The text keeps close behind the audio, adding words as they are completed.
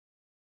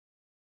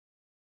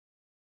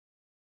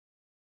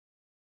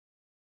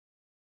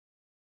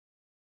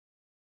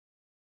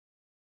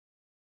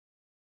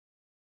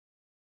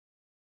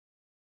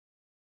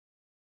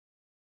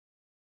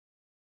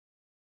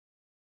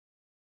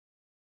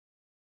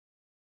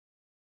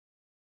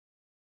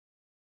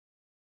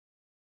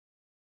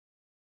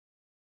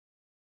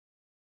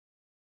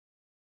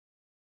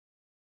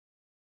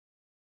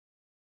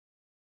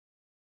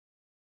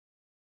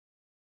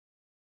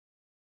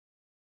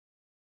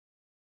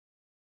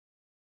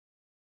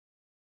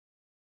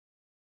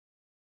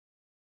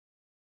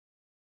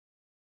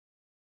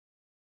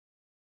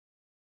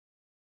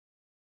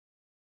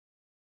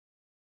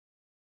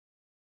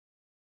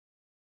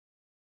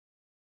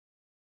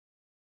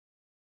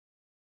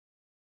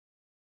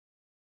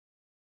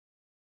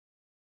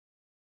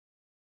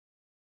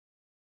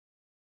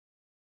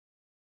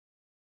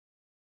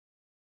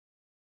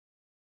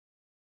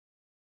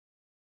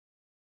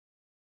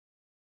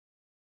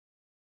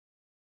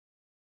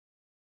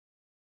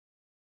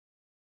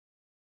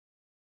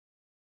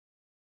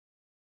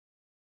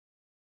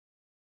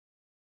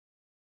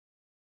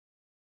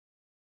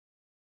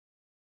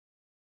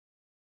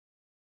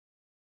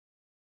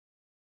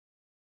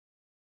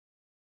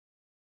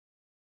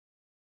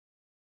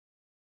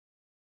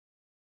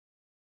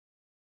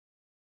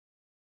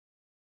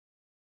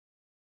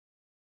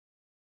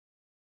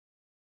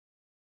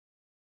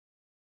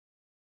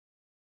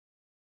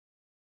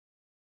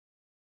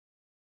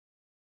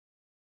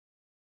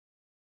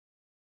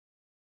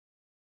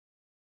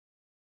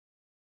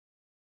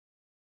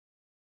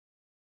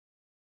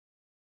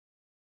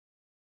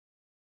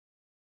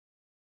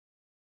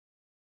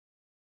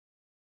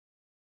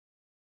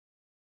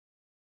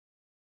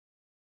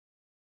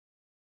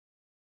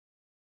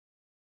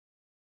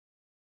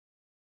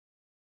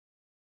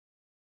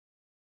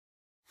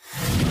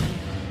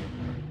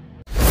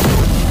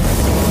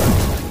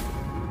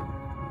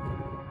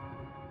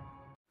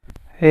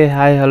Hey,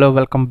 hi, hello,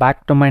 welcome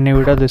back to my new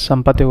video. This is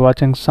Sampath. You're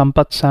watching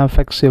Sampath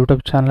SamFX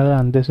YouTube channel,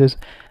 and this is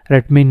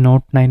Redmi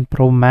Note 9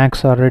 Pro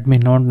Max or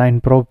Redmi Note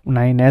 9 Pro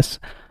 9S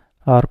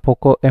or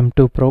Poco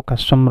M2 Pro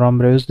custom ROM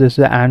reviews. This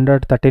is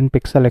Android 13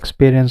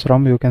 PixelExperience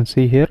ROM. You can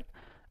see here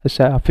it's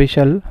an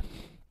official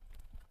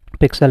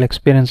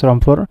PixelExperience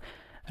ROM for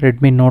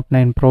Redmi Note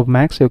 9 Pro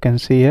Max. You can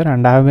see here,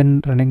 and I have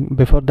been running.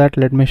 Before that,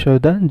 let me show you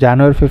the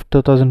January 5th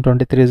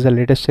 2023 is the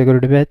latest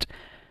security patch,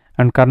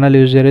 and kernel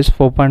user is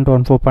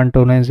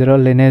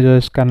 4.14.290. lineage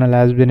OS kernel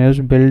has been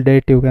used. Build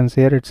date, you can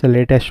see here, it's the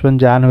latest one,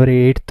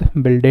 January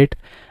 8th build date,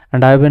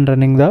 and I've been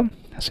running the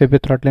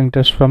CPU throttling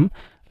test from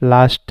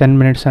last 10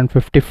 minutes and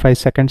 55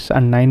 seconds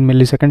and 9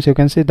 milliseconds. You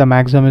can see the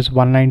maximum is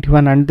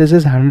 191, and this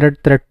is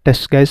 100 thread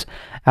test, guys.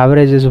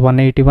 Average is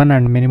 181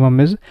 and minimum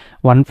is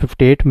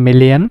 158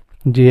 million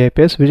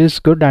GIPS, which is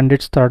good, and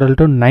it's throttled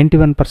to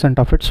 91%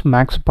 of its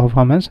max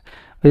performance,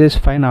 which is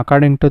fine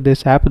according to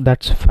this app.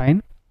 That's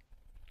fine.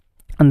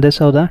 And this is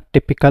how the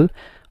typical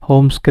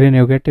home screen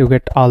you get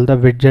all the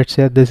widgets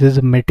here. This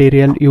is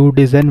Material U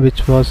design,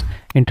 which was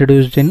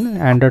introduced in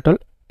Android 12.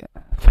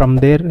 From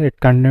there it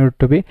continued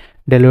to be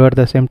delivered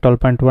the same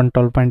 12.1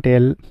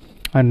 12.L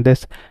and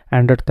this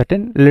Android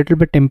 13. Little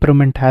bit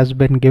improvement has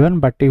been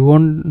given, but you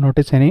won't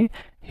notice any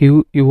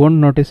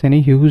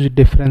huge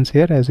difference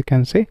here, as you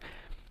can see.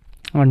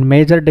 And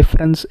major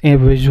difference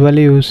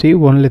visually, you see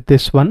only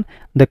this one,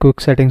 the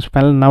quick settings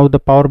panel. Now the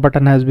power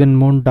button has been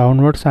moved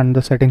downwards, and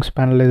the settings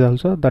panel is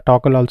also, the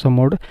toggle also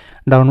moved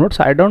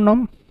downwards. I don't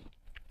know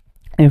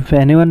if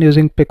anyone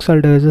using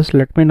Pixel devices,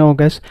 let me know,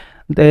 guys.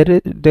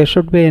 There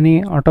should be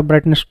any auto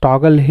brightness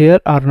toggle here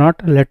or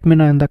not. Let me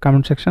know in the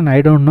comment section.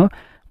 I don't know,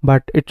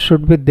 but it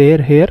should be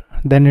there here,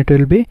 then it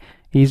will be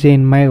easy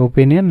in my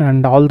opinion.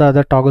 And all the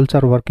other toggles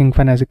are working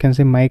fine, as you can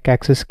see. Mic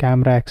axis,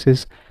 camera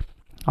axis,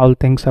 all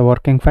things are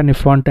working fine.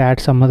 If you want to add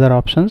some other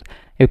options,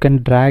 you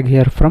can drag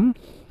here from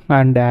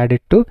and add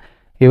it to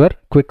your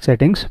quick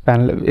settings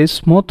panel. Is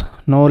smooth,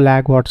 no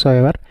lag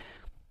whatsoever,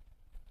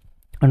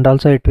 and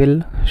also it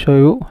will show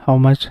you how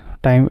much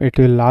time it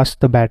will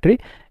last the battery.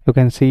 You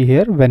can see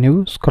here when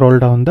you scroll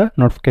down the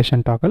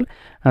notification toggle.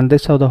 And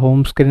this is how the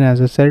home screen,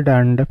 as I said,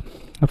 and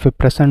if you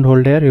press and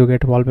hold here, you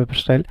get wallpaper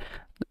style.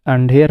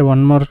 And here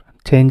one more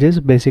changes,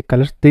 basic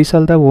colors. These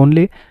are the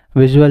only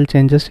visual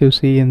changes you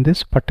see in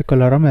this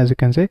particular ROM. As you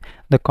can see,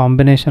 the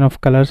combination of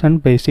colors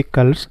and basic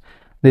colors,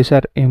 these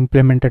are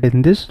implemented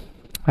in this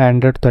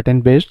Android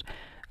 13 based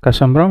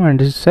custom ROM. And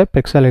this is a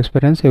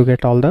PixelExperience. You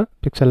get all the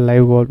Pixel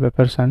Live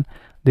wallpapers and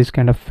this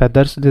kind of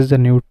feathers. This is the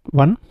new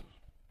one,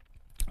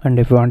 and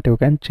if you want, you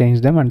can change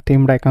them. And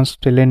themed icons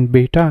still in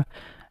beta.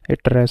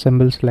 It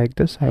resembles like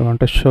this. I want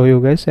to show you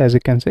guys. As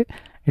you can see,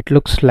 it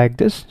looks like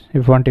this.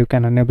 If you want, you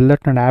can enable that.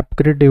 And app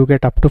grid, you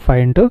get up to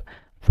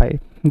 5x5.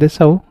 This is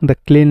how the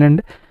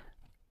clean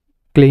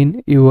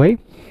UI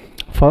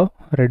for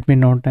Redmi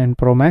Note 9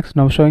 Pro Max.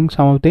 Now showing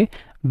some of the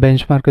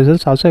benchmark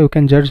results. Also, you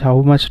can judge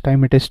how much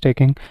time it is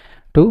taking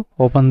to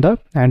open the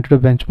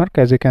Android benchmark.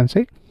 As you can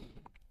see,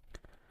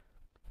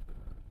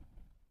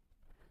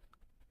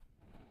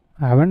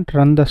 I haven't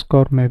run the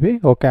score. Maybe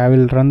okay, I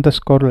will run the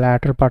score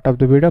later part of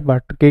the video,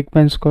 but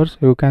Geekbench scores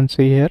you can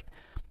see here.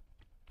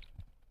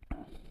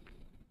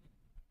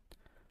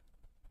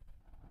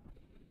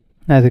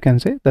 As you can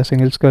see, the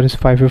single score is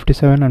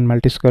 557 and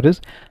multi score is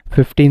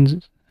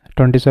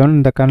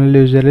 1527. The kernel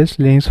user is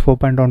Linux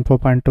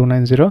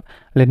 4.14.290.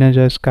 lineage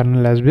OS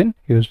kernel has been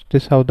used.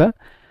 This is how the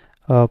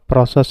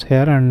process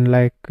here. And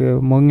like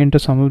moving into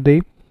some of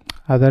the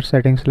other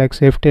settings like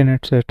safety and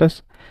its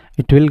status,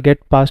 it will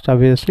get passed.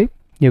 Obviously,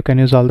 you can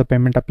use all the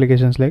payment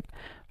applications like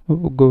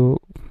Google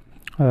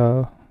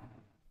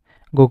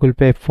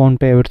Pay, Phone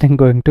Pay, everything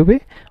going to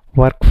be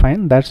work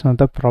fine. That's not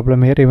the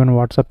problem here. Even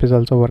WhatsApp is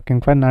also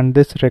working fine. And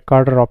this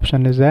recorder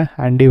option is a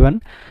handy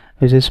one,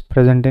 which is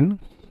present in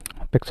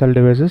Pixel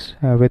devices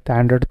with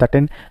Android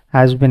 13,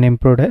 has been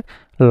improved a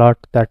lot,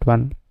 that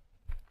one.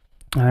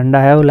 And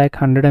I have like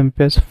 100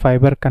 Mbps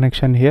fiber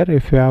connection here.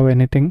 If you have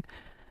anything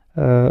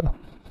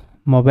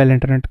mobile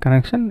internet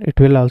connection, it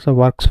will also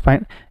works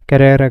fine.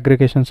 Carrier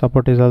aggregation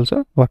support is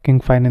also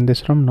working fine in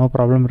this ROM, no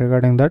problem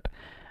regarding that.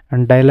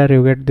 And dialer,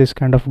 you get this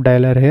kind of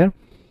dialer here,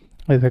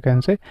 as you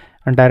can see.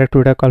 And direct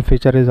video call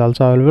feature is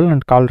also available,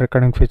 and call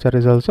recording feature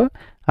is also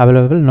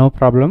available, no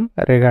problem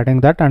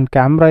regarding that. And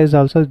camera is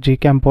also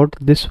Gcam port.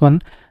 This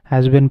one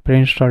has been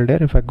pre-installed here.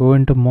 If I go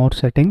into more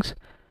settings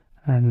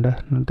and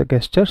the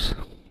gestures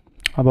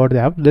about the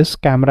app, this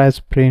camera is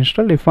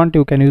pre-installed. If you want,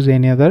 you can use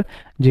any other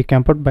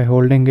Gcam port by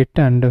holding it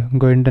and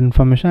go into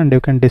information, and you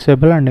can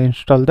disable and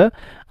install the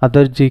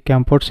other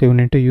Gcam ports you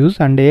need to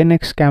use. And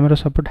ANX camera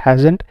support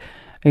hasn't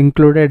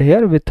included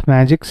here. With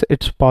Magix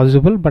it's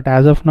possible, but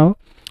as of now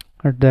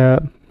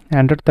the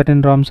Android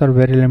 13 ROMs are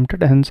very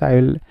limited, hence I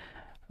will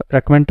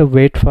recommend to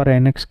wait for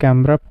ANX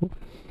camera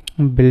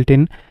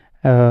built-in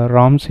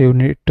ROMs. You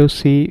need to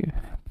see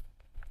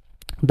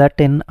that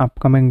in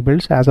upcoming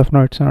builds. As of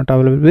now, it's not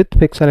available with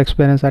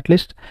PixelExperience at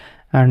least.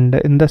 And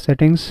in the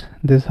settings,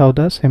 this is how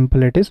the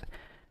simple it is.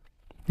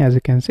 As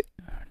you can see,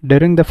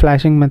 during the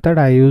flashing method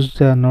I used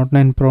Note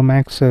 9 Pro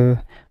Max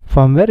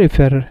firmware. If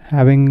you're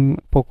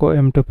having Poco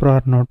M2 Pro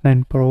or Note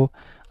 9 Pro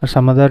or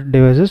some other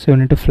devices, you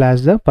need to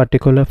flash the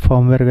particular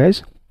firmware,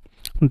 guys.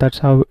 That's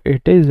how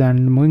it is.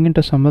 And moving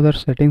into some other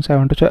settings, I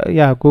want to show,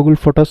 yeah, Google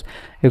Photos,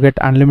 you get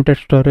unlimited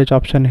storage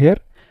option here.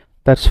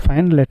 That's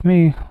fine. Let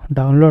me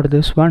download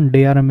this one,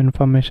 DRM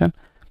information,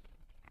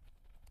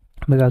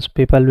 because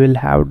people will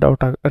have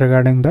doubt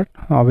regarding that.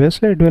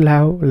 Obviously it will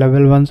have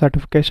level 1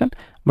 certification,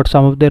 but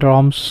some of the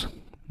ROMs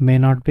may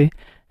not be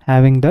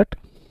having that.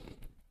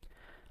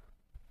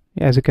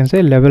 As you can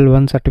say, level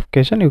 1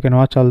 certification, you can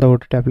watch all the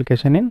OTT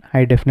application in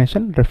high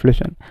definition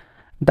resolution.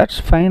 That's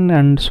fine.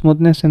 And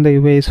smoothness in the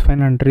UI is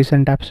fine. And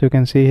recent apps, you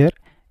can see here,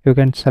 you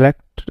can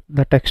select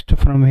the text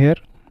from here,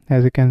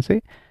 as you can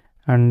see,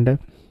 and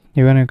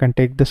even you can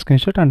take the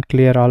screenshot and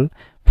clear all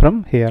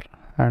from here.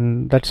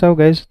 And that's how,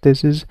 guys,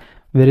 this is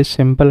very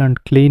simple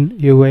and clean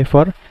UI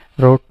for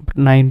Note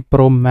 9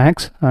 Pro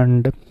Max.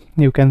 And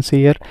you can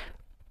see here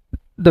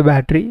the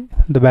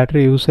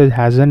battery usage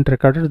hasn't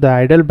recorded. The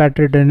idle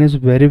battery drain is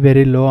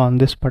very low on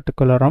this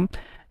particular ROM.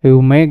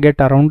 You may get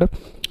around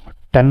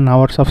 10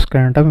 hours of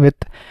screen time with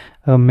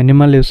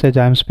minimal usage.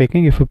 I am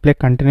speaking. If you play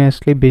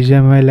continuously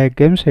BGMI like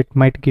games, it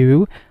might give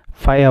you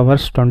 5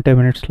 hours 20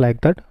 minutes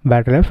like that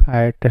battery life.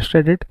 I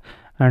tested it,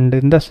 and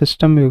in the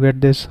system you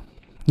get this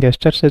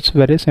gestures. It's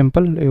very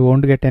simple. You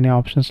won't get any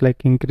options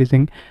like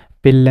increasing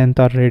pin length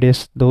or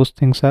radius. Those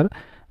things are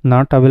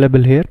not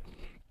available here.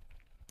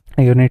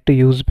 You need to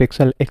use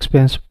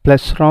PixelExperience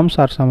Plus ROMs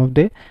or some of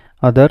the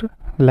other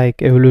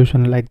like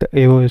Evolution, like the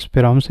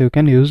AOSP ROMs you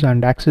can use.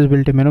 And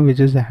accessibility menu, which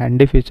is a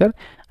handy feature.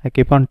 I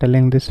keep on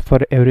telling this for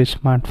every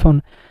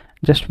smartphone.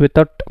 Just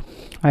without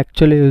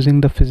actually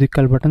using the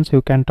physical buttons,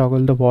 you can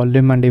toggle the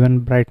volume and even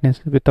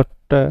brightness. Without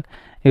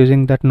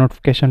using that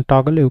notification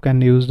toggle, you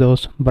can use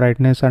those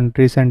brightness and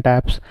recent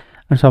apps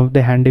and some of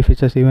the handy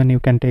features. Even you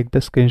can take the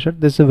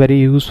screenshot. This is a very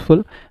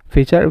useful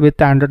feature.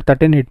 With Android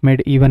 13 it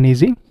made even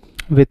easy.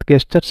 With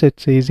gestures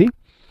it's easy.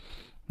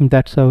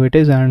 That's how it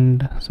is.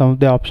 And some of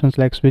the options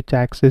like switch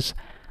axis,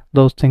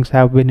 those things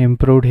have been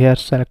improved here.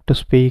 Select to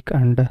speak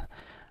and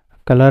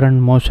color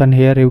and motion.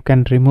 Here you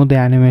can remove the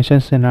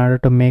animations in order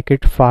to make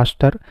it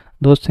faster.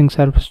 Those things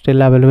are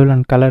still available.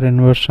 And color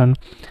inversion,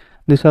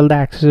 this all the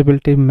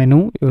accessibility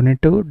menu. You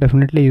need to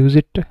definitely use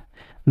it,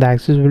 the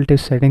accessibility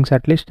settings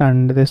at least.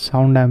 And this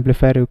sound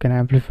amplifier, you can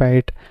amplify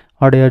it.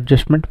 Audio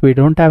adjustment, we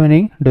don't have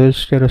any dual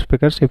stereo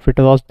speakers. If it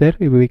was there,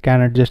 we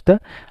can adjust the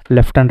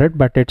left and right,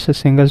 but it's a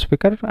single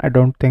speaker. I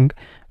don't think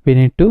we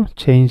need to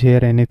change here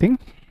anything.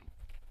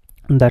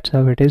 That's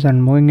how it is.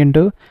 And moving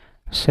into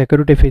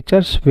security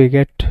features, we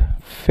get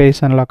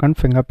face unlock and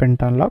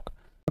fingerprint unlock.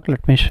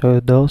 Let me show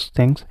you those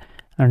things.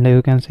 And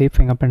you can see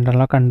fingerprint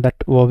unlock and that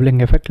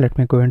wobbling effect. Let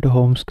me go into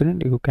home screen.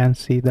 You can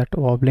see that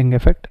wobbling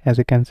effect, as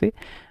you can see.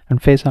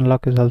 And face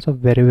unlock is also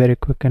very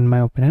quick in my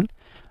opinion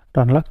to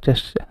unlock.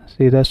 Just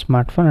see the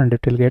smartphone and it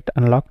will get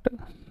unlocked.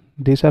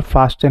 These are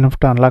fast enough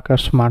to unlock your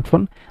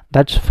smartphone.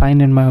 That's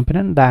fine in my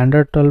opinion. The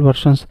Android 12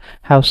 versions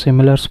have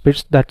similar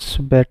speeds. That's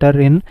better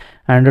in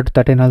Android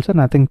 13 also.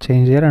 Nothing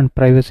changed here. And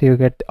privacy, you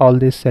get all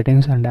these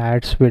settings. And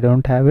ads, we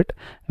don't have it.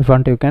 If you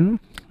want, you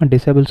can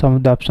disable some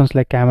of the options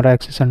like camera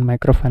access and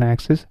microphone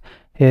access.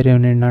 Here you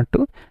need not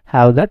to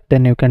have that,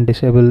 then you can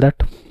disable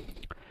that.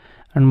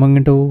 And moving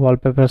into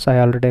wallpapers, I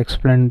already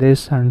explained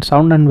this. And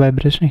sound and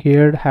vibration,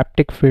 here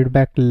haptic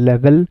feedback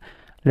level,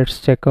 let's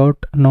check out.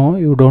 No,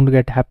 you don't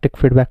get haptic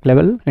feedback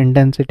level.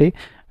 Intensity,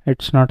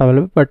 it's not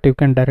available, but you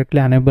can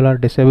directly enable or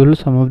disable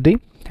some of the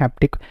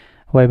haptic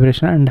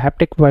vibration. And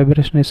haptic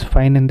vibration is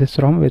fine in this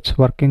ROM. It's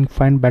working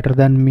fine, better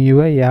than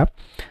MIUI. Yeah,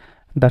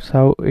 that's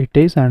how it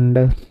is.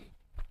 And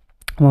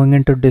moving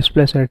into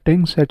display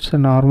settings, it's a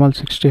normal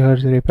 60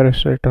 Hz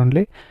refresh rate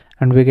only,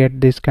 and we get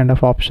these kind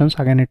of options.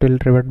 Again, it will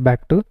revert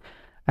back to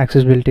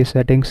accessibility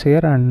settings here.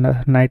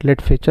 And night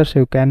light features,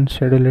 you can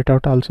schedule it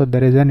out. Also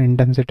there is an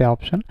intensity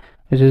option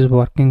which is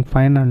working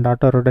fine. And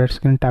auto rotate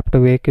screen, tap to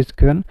wake is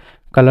given.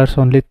 Colors,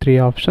 only 3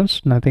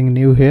 options, nothing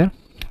new here.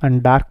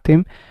 And dark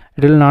theme,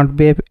 it will not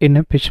be in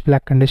a pitch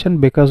black condition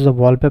because the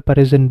wallpaper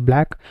is in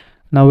black.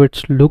 Now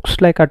it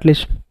looks like at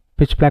least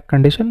pitch black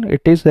condition.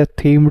 It is a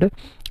themed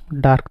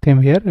dark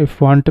theme here.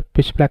 If you want a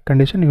pitch black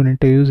condition, you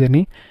need to use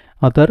any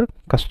other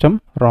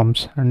custom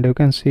ROMs. And you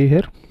can see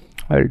here,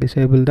 I'll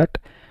disable that.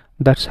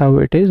 That's how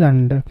it is.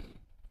 And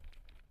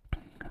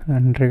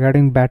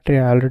regarding battery,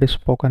 I already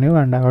spoke on you.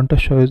 And I want to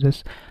show you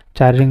this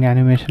charging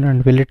animation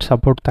and will it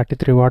support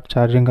 33-watt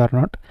charging or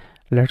not.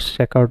 Let's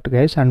check out,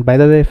 guys. And by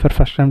the way, if you're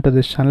first time to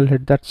this channel,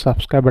 hit that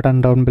subscribe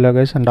button down below,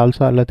 guys, and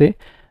also allow the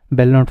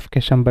bell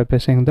notification by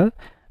pressing the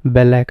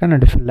bell icon.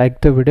 And if you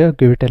like the video,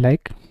 give it a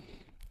like.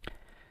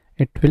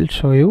 It will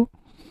show you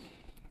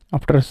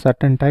after a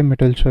certain time,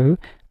 it will show you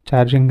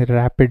charging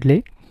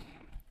rapidly.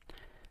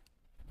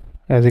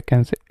 As you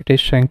can see, it is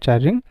showing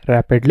charging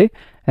rapidly.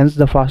 Hence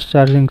the fast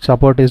charging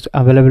support is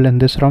available in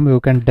this ROM. You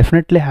can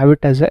definitely have it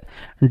as a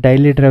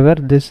daily driver.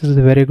 This is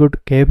a very good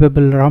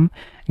capable ROM.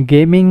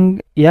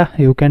 Gaming, yeah,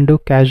 you can do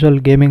casual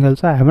gaming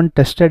also. I haven't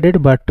tested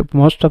it, but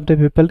most of the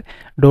people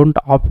don't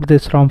opt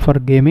this ROM for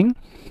gaming.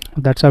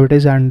 That's how it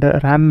is. And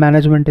RAM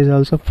management is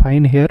also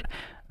fine here,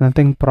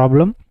 nothing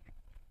problem.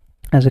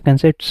 As you can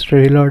see, it's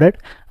reloaded.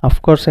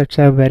 Of course, it's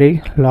a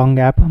very long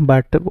app,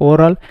 but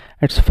overall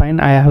it's fine.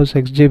 I have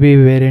 6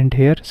 GB variant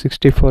here,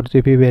 64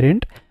 GB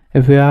variant.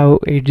 If you have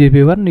 8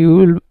 GB one,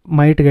 you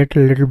might get a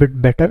little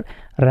bit better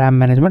RAM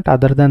management.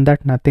 Other than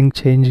that, nothing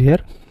changed here,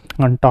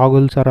 and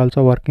toggles are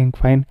also working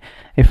fine.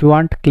 If you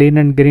want clean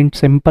and green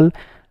simple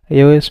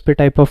USB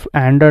type of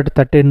Android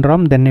 13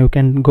 ROM, then you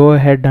can go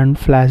ahead and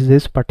flash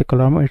this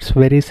particular ROM. It's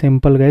very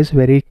simple guys,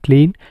 very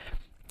clean,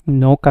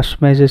 no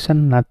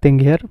customization, nothing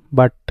here.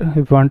 But if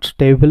you want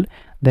stable,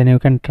 then you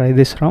can try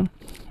this ROM.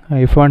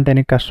 If you want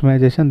any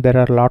customization, there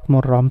are a lot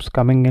more ROMs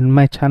coming in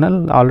my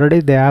channel. Already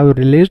they have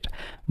released,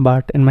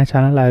 but in my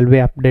channel I will be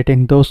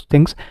updating those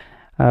things.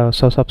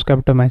 So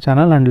subscribe to my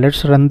channel, and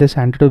let's run this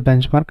Antutu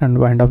benchmark and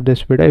wind up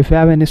this video. If you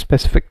have any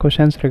specific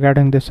questions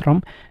regarding this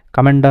ROM,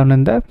 comment down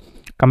in the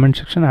comment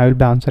section. I will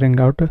be answering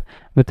out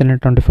within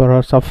 24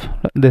 hours of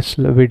this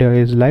video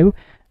is live.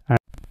 And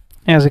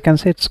as you can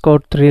see, it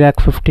scored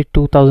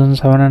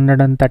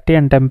 3,52,730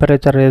 and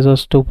temperature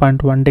was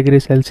 2.1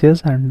 degrees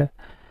Celsius, and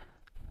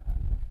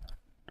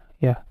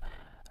yeah,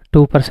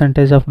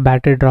 2% of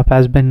battery drop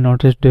has been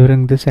noticed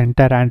during this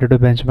entire Antutu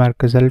benchmark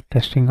result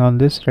testing on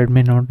this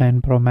Redmi Note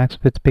 9 Pro Max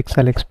with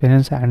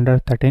PixelExperience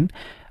Android 13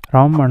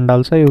 ROM. And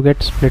also you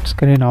get split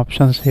screen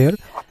options here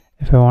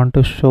if I want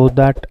to show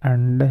that.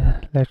 And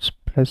let's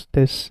press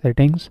this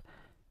settings.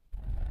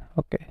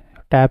 Okay,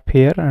 tap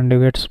here and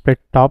you get split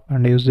top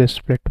and use this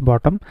split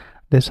bottom.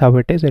 This how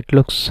it is. It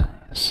looks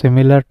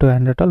similar to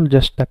Android,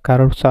 just the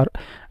curves are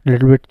a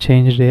little bit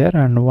changed here,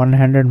 and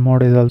one-handed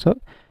mode is also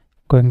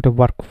going to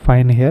work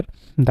fine here.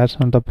 That's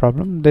not the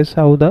problem. This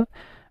how the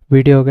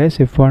video guys.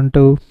 If you want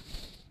to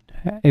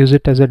use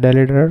it as a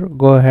daily driver,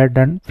 go ahead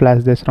and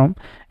flash this ROM.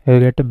 You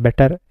will get a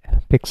better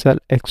pixel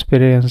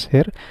experience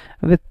here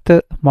with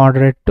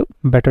moderate to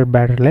better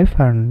battery life.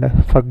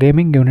 And for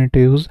gaming you need to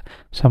use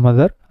some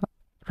other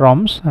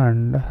ROMs.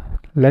 And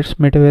let's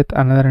meet with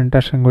another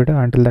interesting video.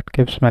 Until that,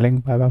 keep smiling.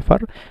 Bye bye for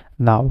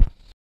now.